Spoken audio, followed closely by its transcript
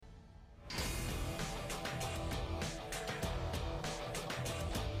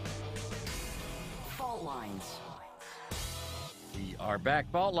Are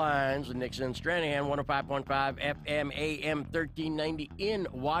back. Fault Lines with Nixon Stranahan, 105.5 FM AM 1390 in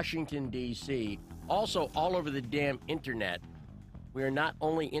Washington, D.C. Also, all over the damn internet. We are not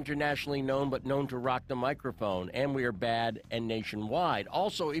only internationally known, but known to rock the microphone, and we are bad and nationwide.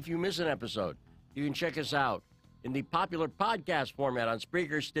 Also, if you miss an episode, you can check us out in the popular podcast format on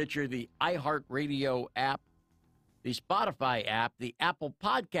Spreaker, Stitcher, the iHeartRadio app, the Spotify app, the Apple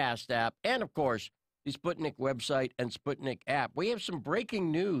Podcast app, and, of course, the Sputnik website and Sputnik app. We have some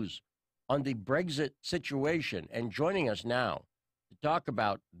breaking news on the Brexit situation, and joining us now to talk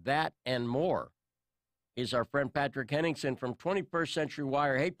about that and more is our friend Patrick Henningsen from 21st Century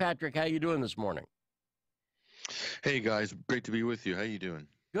Wire. Hey, Patrick, how you doing this morning? Hey, guys. Great to be with you. How you doing?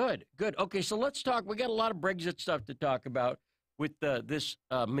 Good, good. Okay, so let's talk. We got a lot of Brexit stuff to talk about with this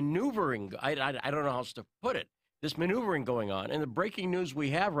maneuvering. I don't know how else to put it. This maneuvering going on. And the breaking news we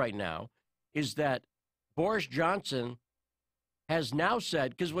have right now is that Boris Johnson has now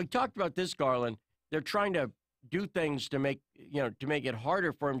said, because we talked about this, Garland, they're trying to do things to make it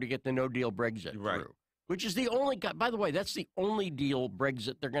harder for him to get the no-deal Brexit through, which is the only, by the way, that's the only deal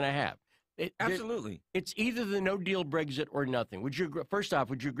Brexit they're going to have. Absolutely. It's either the no-deal Brexit or nothing. First off,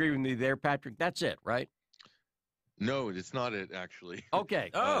 would you agree with me there, Patrick? That's it, right? No, it's not it, actually.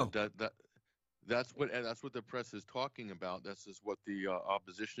 Okay. That's what the press is talking about. This is what the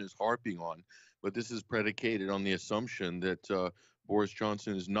opposition is harping on. But this is predicated on the assumption that Boris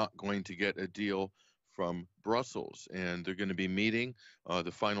Johnson is not going to get a deal from Brussels. And they're going to be meeting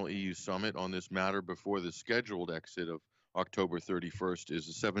the final EU summit on this matter before the scheduled exit of October 31st is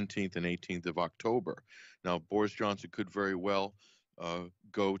the 17th and 18th of October. Now, Boris Johnson could very well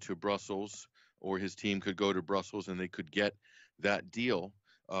go to Brussels, or his team could go to Brussels, and they could get that deal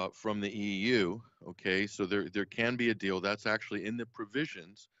from the EU. Okay, so there can be a deal. That's actually in the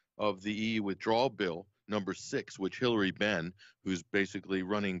provisions of the EU withdrawal bill number 6, which Hillary Benn, who's basically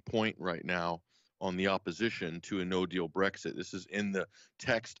running point right now on the opposition to a no-deal Brexit. This is in the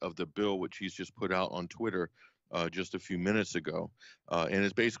text of the bill, which he's just put out on Twitter just a few minutes ago. And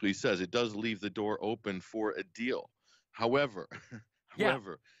it basically says it does leave the door open for a deal. However,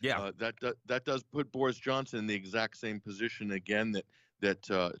 that does put Boris Johnson in the exact same position again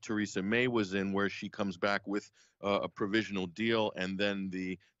that Theresa May was in, where she comes back with a provisional deal and then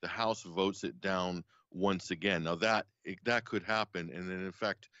the House votes it down once again. Now that could happen, and then in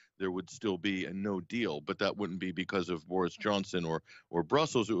fact there would still be a no deal, but that wouldn't be because of Boris Johnson or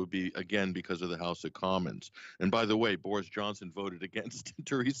Brussels. It would be again because of the House of Commons. And by the way, Boris Johnson voted against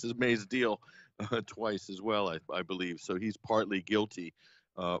Theresa May's deal twice as well, I believe. So he's partly guilty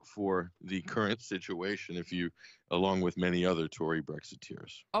for the current situation, along with many other Tory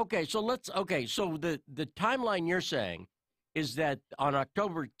Brexiteers. Okay, so the timeline you're saying is that on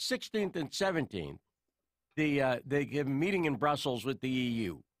October 16th and 17th, they have a meeting in Brussels with the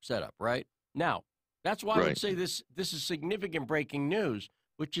EU set up, right? Now, that's why I would say this is significant breaking news,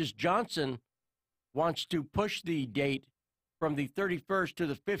 which is Johnson wants to push the date from the 31st to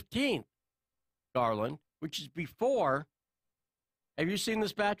the 15th, Garland, which is before. Have you seen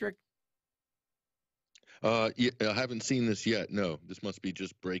this, Patrick? Yeah, I haven't seen this yet. No, this must be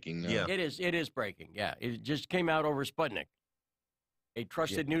just breaking now. Yeah. It is breaking. Yeah, it just came out over Sputnik, a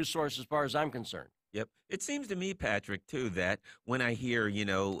trusted news source as far as I'm concerned. Yep. It seems to me, Patrick, too, that when I hear,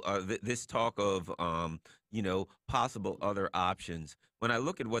 this talk of, possible other options, when I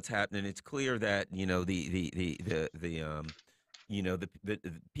look at what's happening, it's clear that, the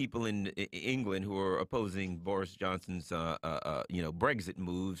people in England who are opposing Boris Johnson's, Brexit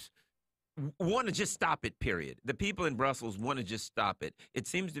moves want to just stop it, period. The people in Brussels want to just stop it. It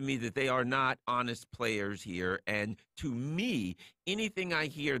seems to me that they are not honest players here. And to me, anything I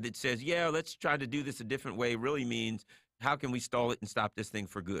hear that says, yeah, let's try to do this a different way really means, how can we stall it and stop this thing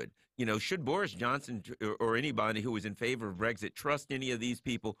for good? Should Boris Johnson or anybody who is in favor of Brexit trust any of these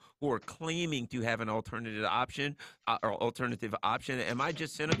people who are claiming to have an alternative option? Am I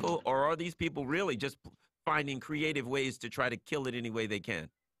just cynical, or are these people really just finding creative ways to try to kill it any way they can?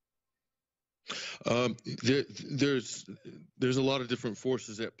 There's a lot of different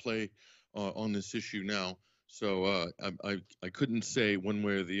forces at play on this issue now. So I couldn't say one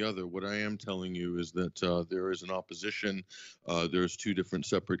way or the other. What I am telling you is that there is an opposition. There's two different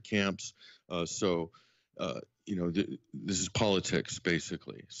separate camps. This is politics,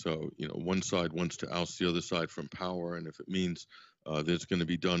 basically. So, one side wants to oust the other side from power. And if it means that it's going to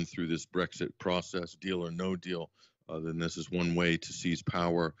be done through this Brexit process, deal or no deal, then this is one way to seize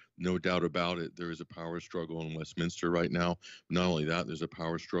power. No doubt about it. There is a power struggle in Westminster right now. Not only that, there's a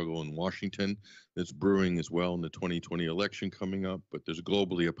power struggle in Washington that's brewing as well in the 2020 election coming up. But there's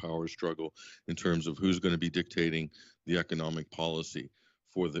globally a power struggle in terms of who's going to be dictating the economic policy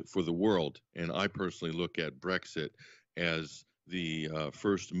for the world. And I personally look at Brexit as the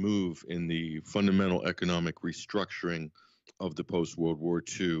first move in the fundamental economic restructuring of the post-World War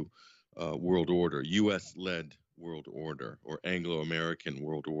II world order, U.S.-led world order or Anglo-American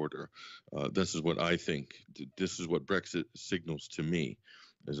world order. This is what I think. This is what Brexit signals to me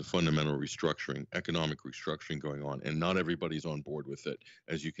as a fundamental restructuring, economic restructuring going on. And not everybody's on board with it.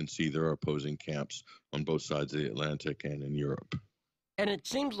 As you can see, there are opposing camps on both sides of the Atlantic and in Europe. And it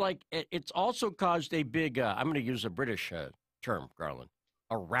seems like it's also caused a big, I'm going to use a British term, Garland,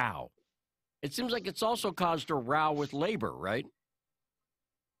 a row. It seems like it's also caused a row with labor, right?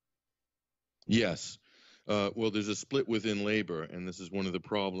 Yes. Well, there's a split within labor, and this is one of the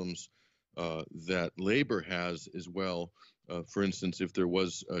problems that labor has as well. For instance, if there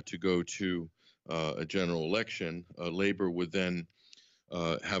was to go to a general election, labor would then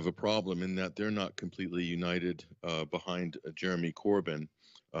have a problem in that they're not completely united behind Jeremy Corbyn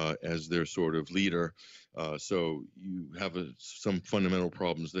as their sort of leader. So you have some fundamental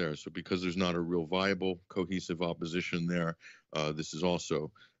problems there. So because there's not a real viable, cohesive opposition there, this is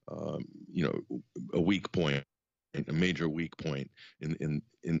also, a weak point. A major weak point in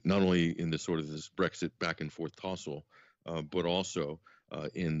not only in the sort of this Brexit back and forth tussle, but also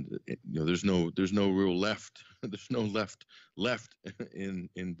there's no real left. There's no left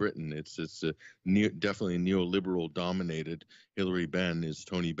in Britain. It's definitely neoliberal dominated. Hilary Benn is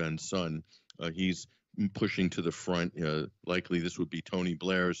Tony Benn's son. He's pushing to the front. Likely this would be Tony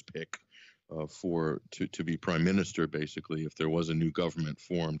Blair's pick to be prime minister, basically, if there was a new government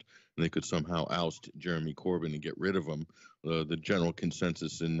formed and they could somehow oust Jeremy Corbyn and get rid of him. The general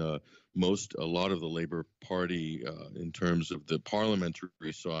consensus in a lot of the Labour Party in terms of the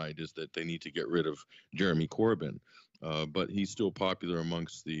parliamentary side is that they need to get rid of Jeremy Corbyn. But he's still popular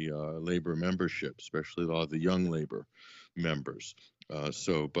amongst the Labour membership, especially a lot of the young Labour members.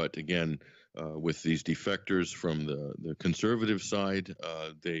 But again, with these defectors from the Conservative side,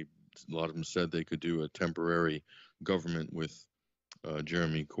 a lot of them said they could do a temporary government with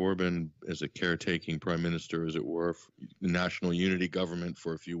Jeremy Corbyn as a caretaking prime minister, as it were, national unity government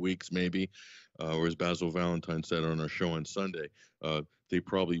for a few weeks, maybe. Or as Basil Valentine said on our show on Sunday, they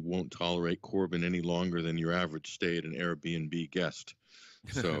probably won't tolerate Corbyn any longer than your average stay at an Airbnb guest.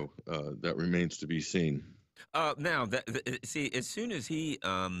 So that remains to be seen. Now, see, as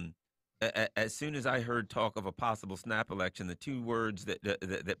soon as I heard talk of a possible snap election, the two words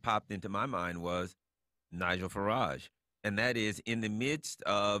that popped into my mind was Nigel Farage. And that is in the midst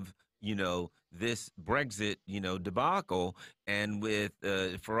of, this Brexit, debacle, and with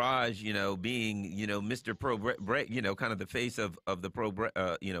Farage, being, Mr. kind of the face of the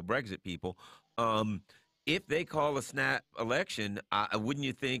Brexit people. If they call a snap election, wouldn't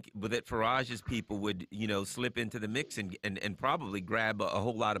you think that Farage's people would, slip into the mix and probably grab a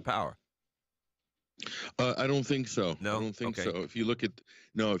whole lot of power? I don't think so. No? I don't think Okay. so. If you look at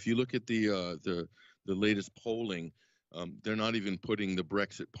the latest polling, they're not even putting the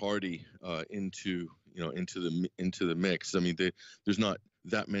Brexit party into the mix. I mean, there's not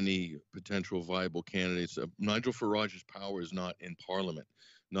that many potential viable candidates. Nigel Farage's power is not in Parliament.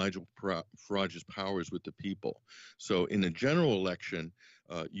 Nigel Farage's power is with the people. So in a general election,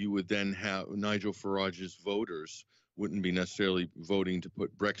 you would then have Nigel Farage's voters wouldn't be necessarily voting to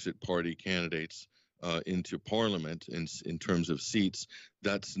put Brexit party candidates into Parliament in terms of seats.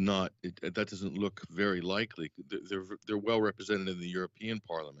 That doesn't look very likely. They're well represented in the European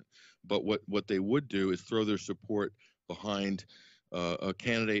Parliament, but what they would do is throw their support behind a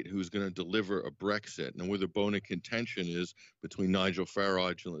candidate who's going to deliver a Brexit. And where the bone of contention is between Nigel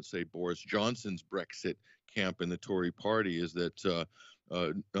Farage and, let's say, Boris Johnson's Brexit camp in the Tory party is that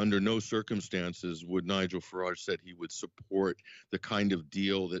under no circumstances would Nigel Farage said he would support the kind of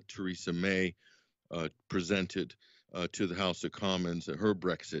deal that Theresa May presented to the House of Commons, her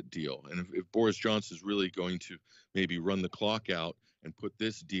Brexit deal. And if Boris Johnson is really going to maybe run the clock out and put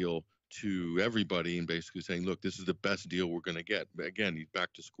this deal to everybody and basically saying, look, this is the best deal we're going to get. Again, he's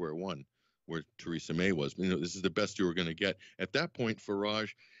back to square one where Theresa May was. This is the best deal we're going to get. At that point, Farage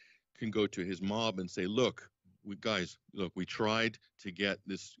can go to his mob and say, look, we tried to get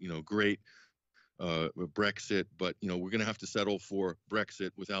this, great Brexit, but we're going to have to settle for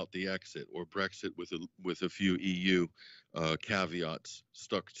Brexit without the exit, or Brexit with a few EU caveats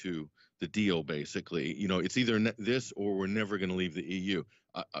stuck to the deal. Basically, it's either this or we're never going to leave the EU.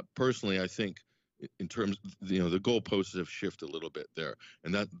 Personally, I think in terms, the goalposts have shifted a little bit there,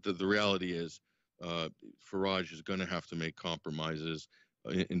 and that the reality is, Farage is going to have to make compromises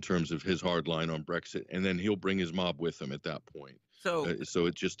in terms of his hard line on Brexit, and then he'll bring his mob with him at that point. So, So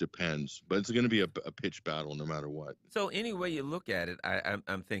it just depends, but it's going to be a pitched battle no matter what. so any way you look at it,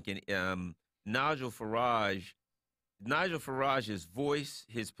 I'm thinking Nigel Farage's voice,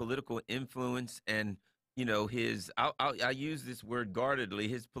 his political influence, and his I use this word guardedly,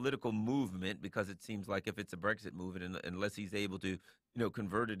 his political movement, because it seems like if it's a Brexit movement, and unless he's able to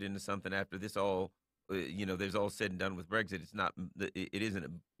convert it into something after this all there's all said and done with Brexit, it isn't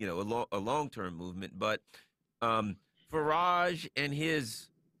a long-term movement, but Farage and his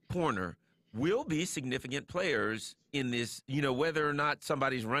corner will be significant players in this, whether or not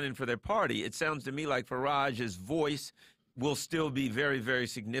somebody's running for their party. It sounds to me like Farage's voice will still be very, very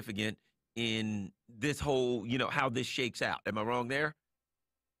significant in this whole, how this shakes out. Am I wrong there?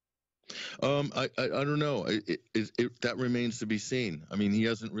 I don't know. That remains to be seen. I mean, he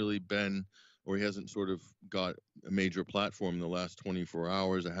hasn't really been, or he hasn't sort of got a major platform in the last 24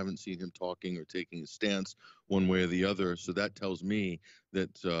 hours. I haven't seen him talking or taking a stance one way or the other. So that tells me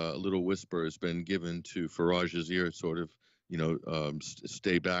that a little whisper has been given to Farage's ear, sort of,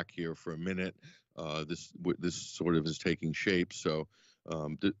 stay back here for a minute. This sort of is taking shape. So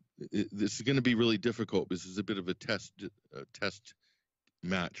this is going to be really difficult. This is a bit of a test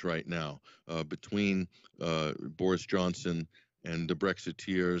match right now between Boris Johnson and the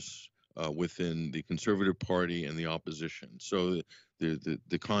Brexiteers within the Conservative Party and the opposition. So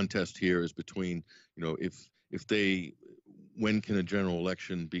the contest here is between, when can a general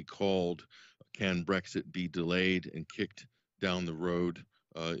election be called? Can Brexit be delayed and kicked down the road?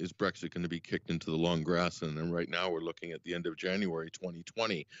 Is Brexit going to be kicked into the long grass? And right now we're looking at the end of January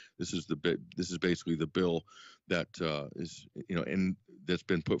 2020. This is basically the bill that is, and that's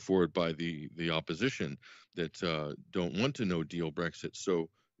been put forward by the opposition that don't want to no deal Brexit. So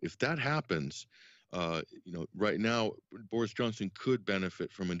if that happens, right now Boris Johnson could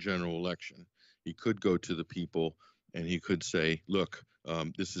benefit from a general election. He could go to the people and he could say, look,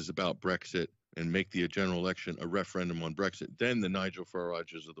 this is about Brexit, and make the general election a referendum on Brexit. Then the Nigel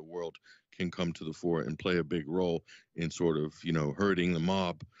Farages of the world can come to the fore and play a big role in sort of, herding the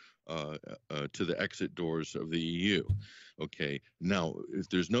mob to the exit doors of the EU. Okay, now, if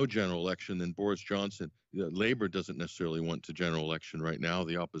there's no general election, then Boris Johnson, Labour doesn't necessarily want a general election right now.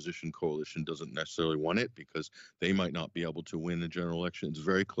 The opposition coalition doesn't necessarily want it because they might not be able to win a general election. It's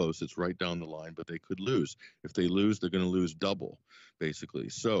very close. It's right down the line, but they could lose. If they lose, they're going to lose double, basically.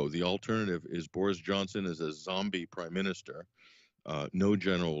 So the alternative is Boris Johnson as a zombie prime minister, no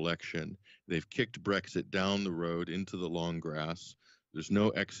general election. They've kicked Brexit down the road into the long grass. There's no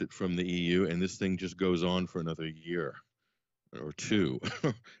exit from the EU, and this thing just goes on for another year or two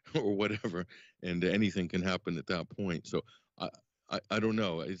or whatever, and anything can happen at that point. So I don't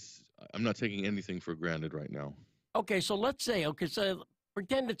know. I'm not taking anything for granted right now. Okay, so let's say, so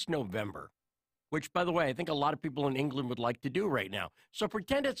pretend it's November, which, by the way, I think a lot of people in England would like to do right now. So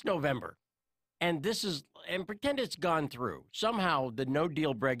pretend it's November, and pretend it's gone through. Somehow the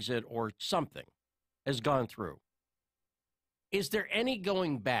no-deal Brexit or something has gone through. Is there any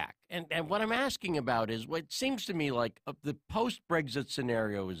going back? And what I'm asking about is what seems to me like the post-Brexit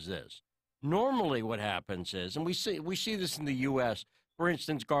scenario is this. Normally what happens is, and we see this in the U.S., for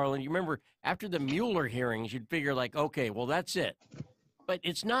instance, Garland, you remember after the Mueller hearings, you'd figure like, okay, well, that's it. But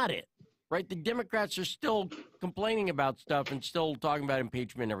it's not it, right? The Democrats are still complaining about stuff and still talking about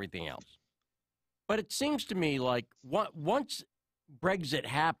impeachment and everything else. But it seems to me like once Brexit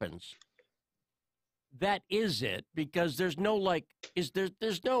happens, that is it, because there's no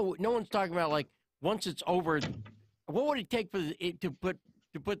no one's talking about like once it's over, what would it take to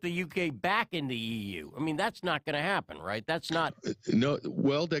put the UK back in the EU? I mean, that's not going to happen, right? That's not. No,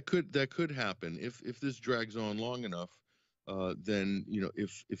 well, that could happen if this drags on long enough. Then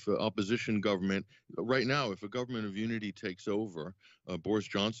if an opposition government right now, if a government of unity takes over, Boris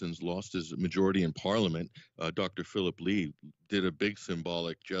Johnson's lost his majority in Parliament. Dr. Philip Lee did a big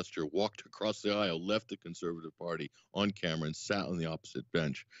symbolic gesture, walked across the aisle, left the Conservative Party on camera, and sat on the opposite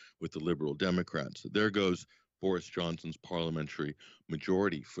bench with the Liberal Democrats. There goes Boris Johnson's parliamentary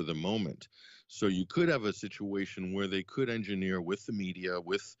majority for the moment. So you could have a situation where they could engineer with the media,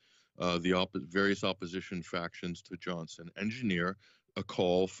 with the various opposition factions to Johnson, engineer a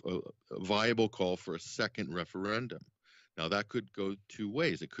viable call for a second referendum. Now that could go two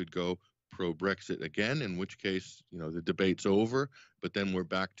ways. It could go pro-Brexit again, in which case, the debate's over, but then we're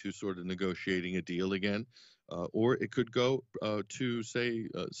back to sort of negotiating a deal again. Or it could go to, say,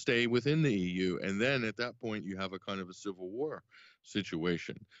 stay within the EU. And then at that point, you have a kind of a civil war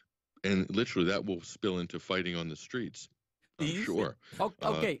situation. and literally that will spill into fighting on the streets. Do I'm you sure.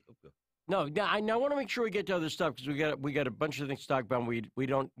 Okay. No, I want to make sure we get to other stuff because we got a bunch of things to talk about. We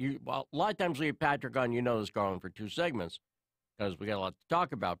don't. Well, a lot of times we have Patrick on. You know this, Garland, for 2 segments because we got a lot to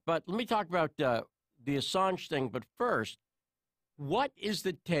talk about. But let me talk about the Assange thing. But first, what is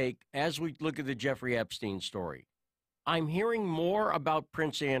the take as we look at the Jeffrey Epstein story? I'm hearing more about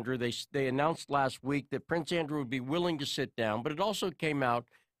Prince Andrew. They announced last week that Prince Andrew would be willing to sit down, but it also came out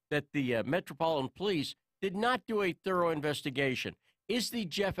that the Metropolitan Police did not do a thorough investigation. Is the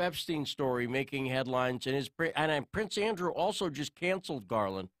Jeff Epstein story making headlines? And Prince Andrew also just canceled,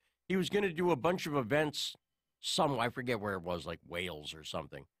 Garland. He was going to do a bunch of events, I forget where it was, like Wales or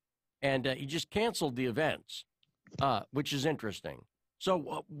something. And he just canceled the events, which is interesting.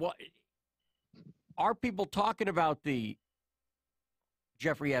 So what are people talking about the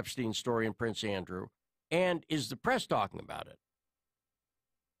Jeffrey Epstein story and Prince Andrew? And is the press talking about it?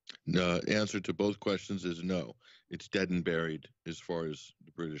 No, answer to both questions is no. It's dead and buried as far as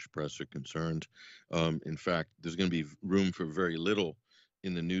the British press are concerned. In fact, there's going to be room for very little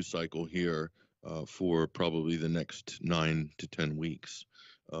in the news cycle here for probably the next 9 to 10 weeks.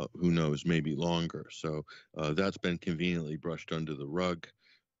 Who knows, maybe longer. So that's been conveniently brushed under the rug.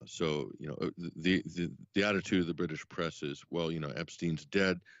 So, the attitude of the British press is, well, Epstein's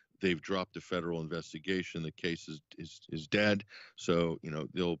dead. They've dropped the federal investigation. The case is dead. So,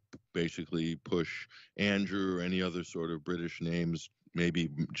 they'll basically push Andrew or any other sort of British names,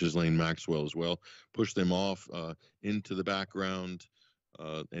 maybe Ghislaine Maxwell as well, push them off into the background.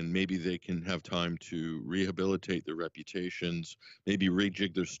 And maybe they can have time to rehabilitate their reputations, maybe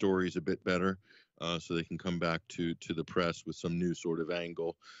rejig their stories a bit better so they can come back to the press with some new sort of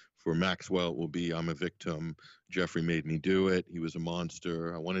angle. For Maxwell, it will be, I'm a victim. Jeffrey made me do it. He was a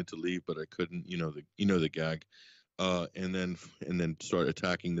monster. I wanted to leave, but I couldn't. You know the gag. And then start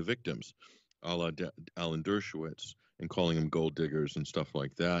attacking the victims, a la Alan Dershowitz, and calling them gold diggers and stuff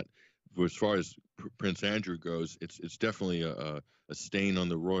like that. As far as Prince Andrew goes, it's definitely a stain on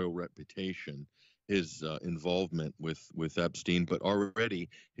the royal reputation, his involvement with Epstein. But already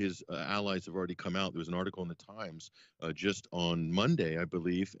his allies have already come out. There was an article in the Times just on Monday, I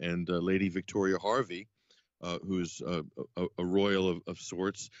believe, and Lady Victoria Harvey, who's a royal of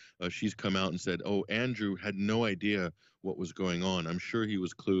sorts, she's come out and said, oh, Andrew had no idea what was going on. I'm sure he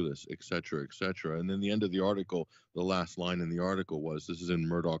was clueless, et cetera, et cetera. And then the end of the article, the last line in the article was, this is in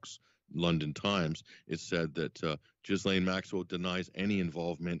Murdoch's London Times, it said that Ghislaine Maxwell denies any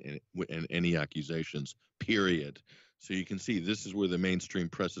involvement in any accusations, period. So you can see this is where the mainstream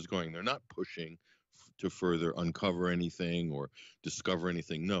press is going. They're not pushing to further uncover anything or discover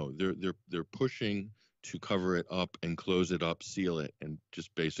anything. No, they're pushing to cover it up and close it up, seal it, and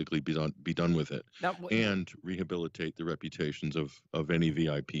just basically be done with it, and rehabilitate the reputations of any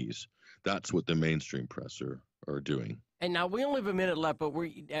VIPs. That's what the mainstream press are doing. And now we only have a minute left, but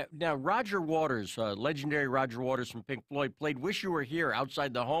now Roger Waters, legendary Roger Waters from Pink Floyd, played "Wish You Were Here"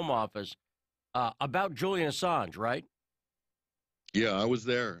 outside the Home Office about Julian Assange, right? Yeah, I was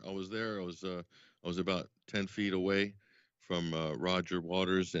there. I was about 10 feet away from Roger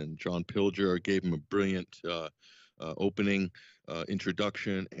Waters, and John Pilger gave him a brilliant opening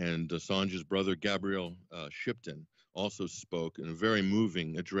introduction, and Assange's brother Gabriel Shipton also spoke in a very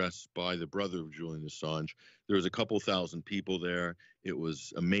moving address by the brother of Julian Assange. There was a couple thousand people there. It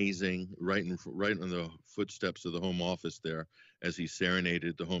was amazing, right in the footsteps of the Home Office there, as he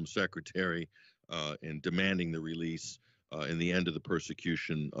serenaded the Home Secretary in demanding the release in the end of the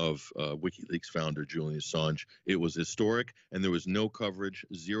persecution of WikiLeaks founder Julian Assange. It was historic, and there was no coverage,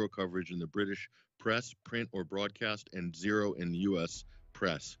 zero coverage in the British press, print or broadcast, and zero in U.S.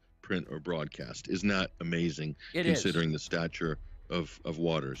 press, print or broadcast. Isn't that amazing, considering the stature of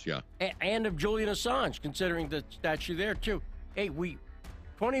Waters? Yeah. And of Julian Assange, considering the stature there, too. Hey,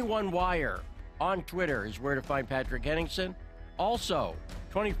 21 Wire on Twitter is where to find Patrick Henningsen. Also,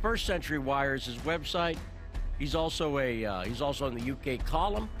 21st Century Wire is his website. He's also on the UK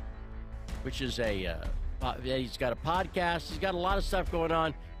Column, which is he's got a podcast. He's got a lot of stuff going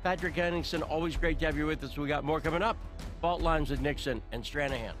on. Patrick Henningsen, always great to have you with us. We got more coming up. Fault Lines with Nixon and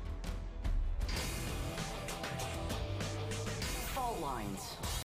Stranahan.